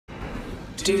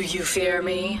Do you fear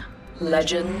me,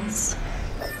 legends?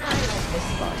 I like this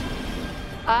spot.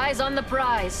 Eyes on the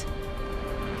prize.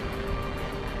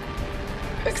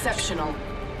 Exceptional.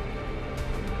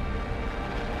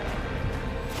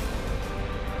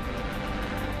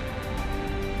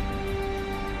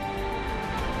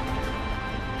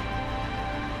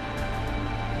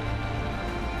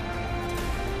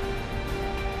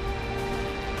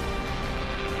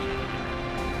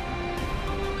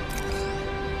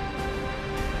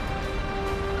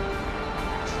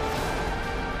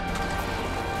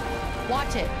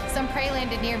 Watch it. Some prey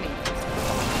landed near me.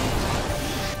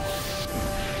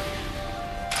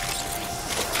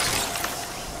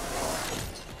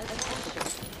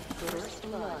 First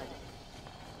blood.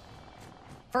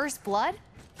 First blood?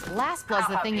 Last blood's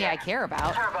the thingy I care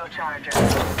about.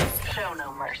 Turbocharger. Show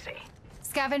no mercy.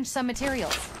 Scavenge some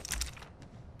materials.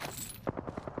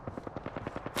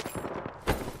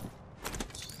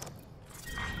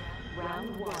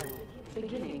 Round 1.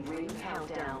 Beginning ring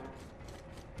countdown.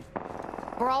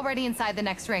 We're already inside the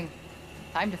next ring.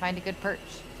 Time to find a good perch.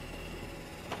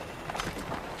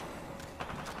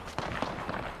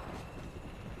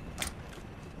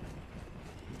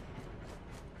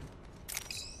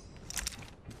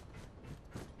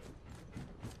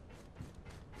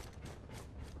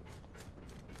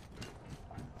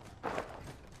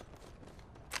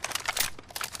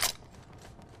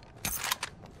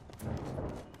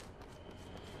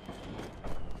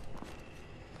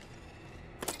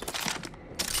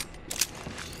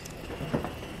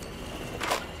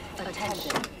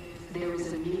 Attention. There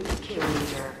is a new kill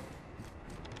leader.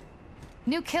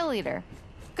 New kill leader.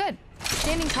 Good.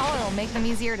 Standing taller will make them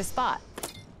easier to spot.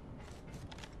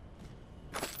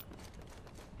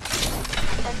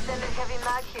 Extended heavy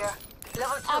mag here.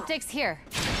 Level 2. Optics here.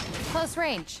 Close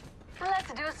range.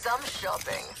 Let's do some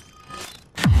shopping.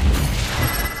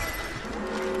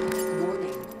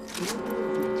 Warning.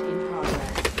 Movement in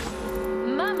progress.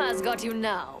 Mama's got you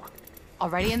now.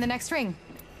 Already in the next ring.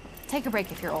 Take a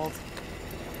break if you're old.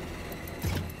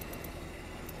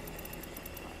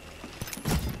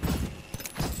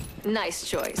 Nice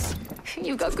choice.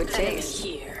 You've got good Enemy taste.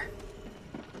 here.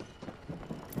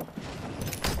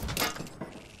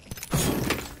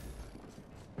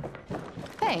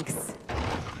 Thanks.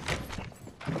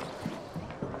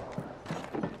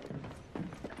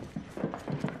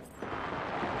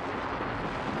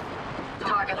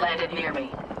 Target landed near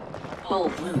me.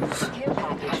 Bold move. Care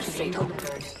package Fatal.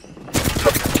 delivered.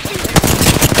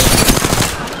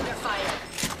 I'm under fire.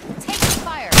 Take the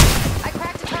fire. I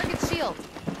cracked a target's shield.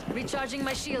 Recharging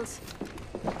my shields.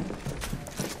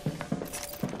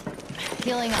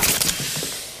 Healing up.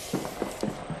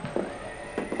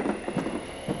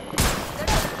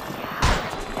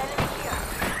 Enemy here.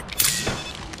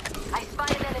 I spy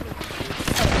an enemy.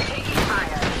 Taking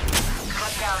fire.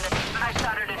 Cut down. I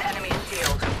shattered an enemy's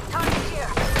shield. Target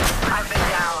here. I've been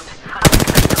downed.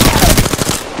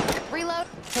 Reload.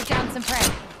 Take down some prey.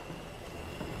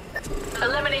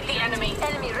 Eliminate the enemy.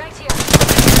 Enemy right here.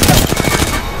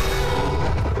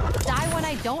 Die when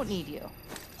I don't need you.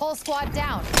 Whole squad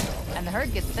down. And the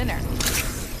herd gets thinner.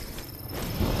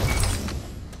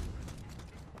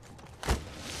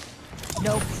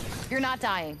 Nope. You're not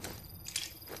dying.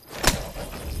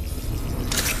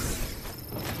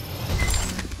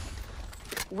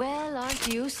 Well, aren't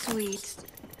you sweet?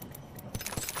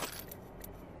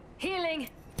 Healing.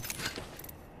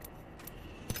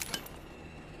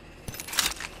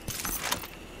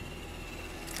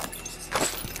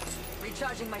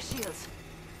 Recharging my shields.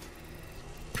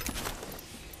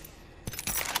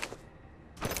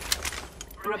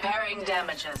 Repairing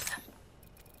damages.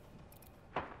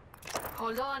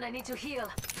 Hold on, I need to heal.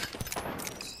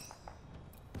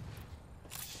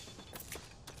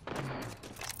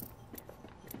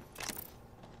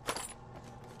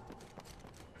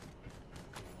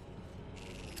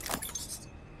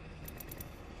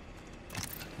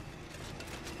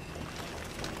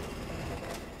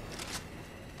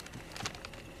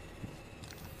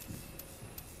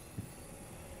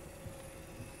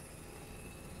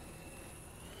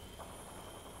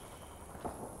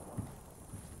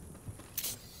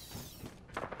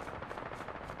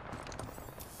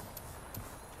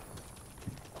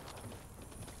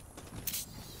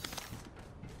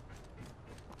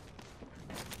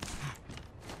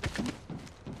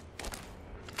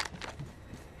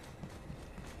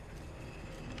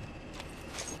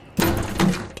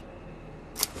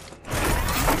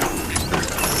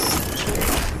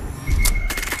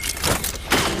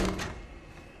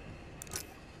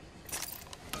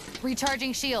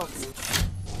 Recharging shields.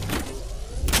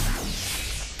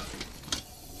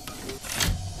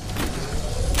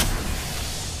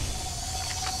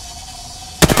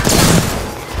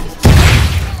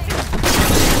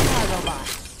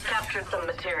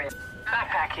 material.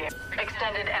 Backpack here.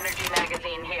 Extended energy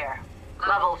magazine here.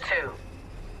 Level 2.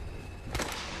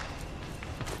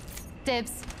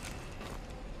 Dibs.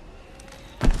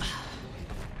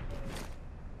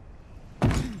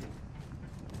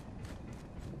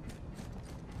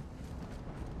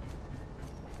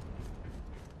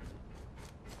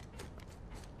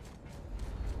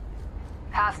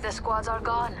 Half the squads are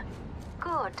gone.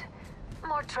 Good.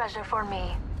 More treasure for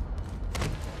me.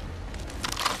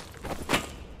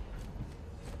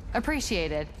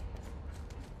 Appreciated.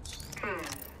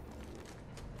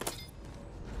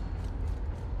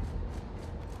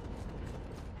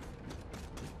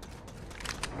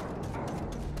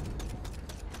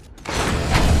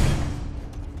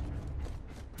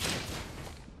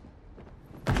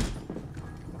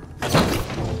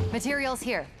 Materials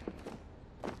here.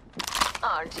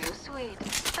 Aren't you sweet?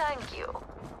 Thank you.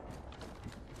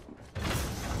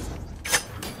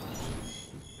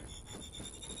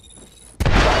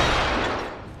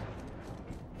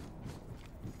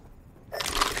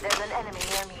 There's an enemy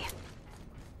near me.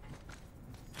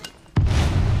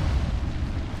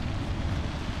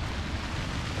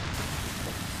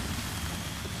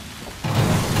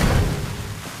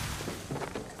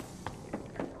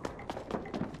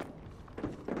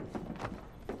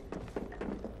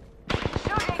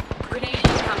 Grenade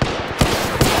is coming.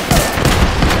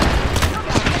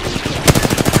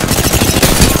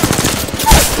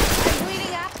 I'm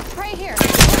bleeding out. Right here.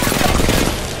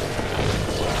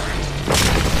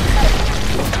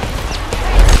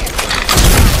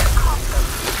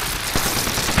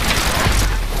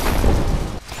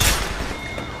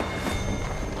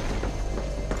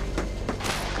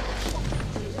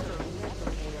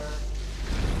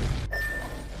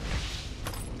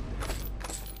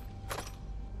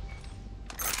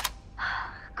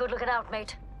 Good looking out,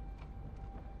 mate.